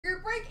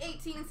break,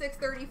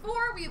 18,634.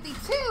 We have the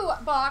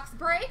 2-box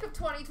break of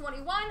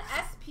 2021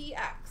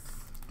 SPX.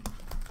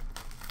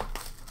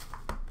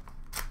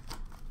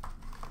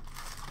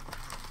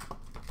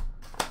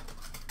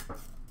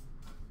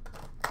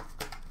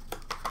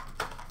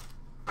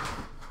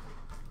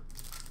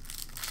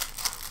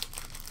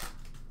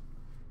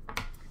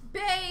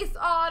 Base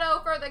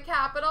auto for the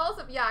Capitals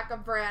of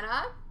Jakub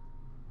Vrana.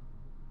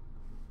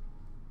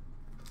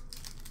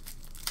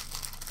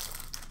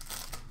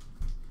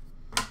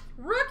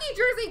 Rookie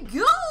jersey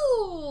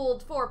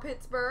gold for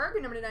Pittsburgh,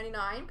 number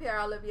 99,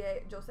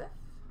 Pierre-Olivier Joseph.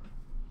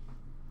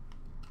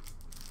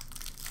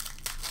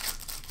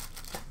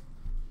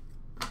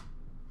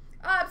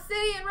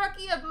 Obsidian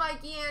rookie of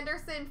Mikey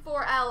Anderson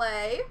for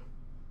LA.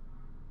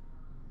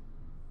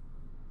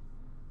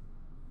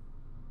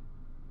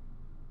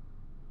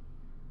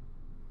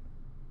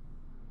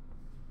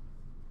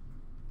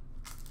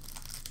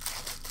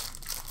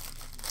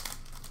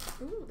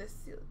 Ooh, this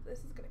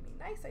is going to be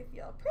nice, I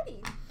feel.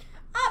 Pretty.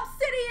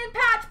 Obsidian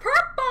patch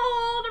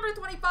purple, number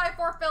 25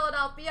 for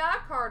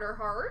Philadelphia, Carter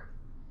Hart.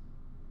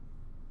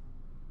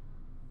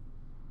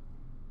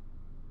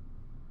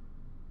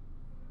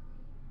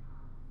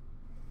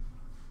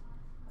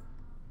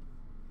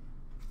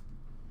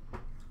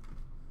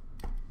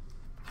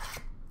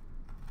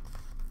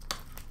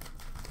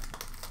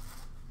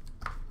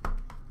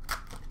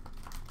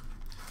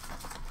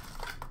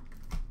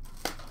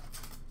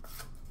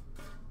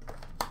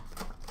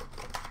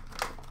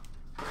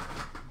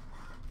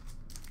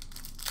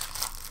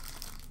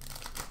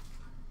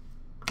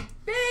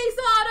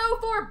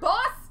 For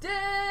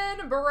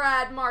Boston,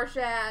 Brad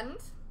Marchand.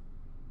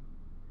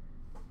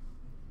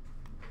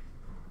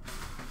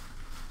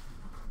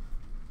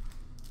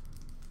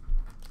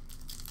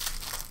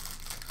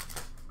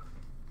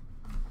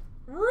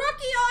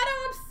 Rookie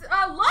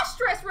auto,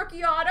 lustrous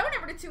rookie auto,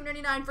 number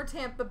 299 for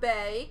Tampa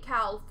Bay,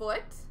 Cal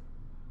Foot.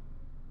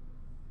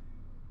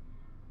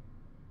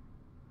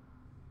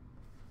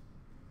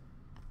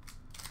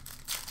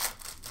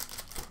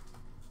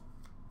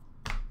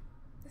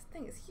 This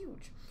thing is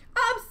huge.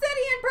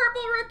 Obsidian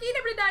purple rookie,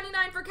 number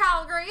 99 for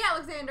Calgary,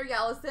 Alexander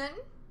Yellison.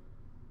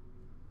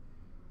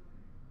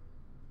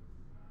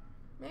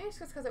 Maybe it's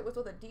just because it was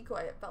with a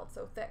decoy it felt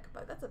so thick,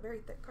 but that's a very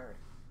thick card.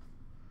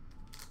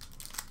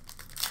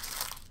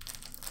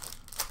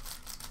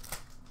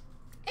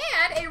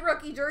 And a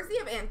rookie jersey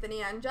of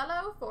Anthony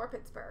Angelo for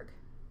Pittsburgh.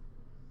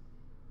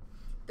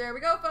 There we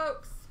go,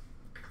 folks.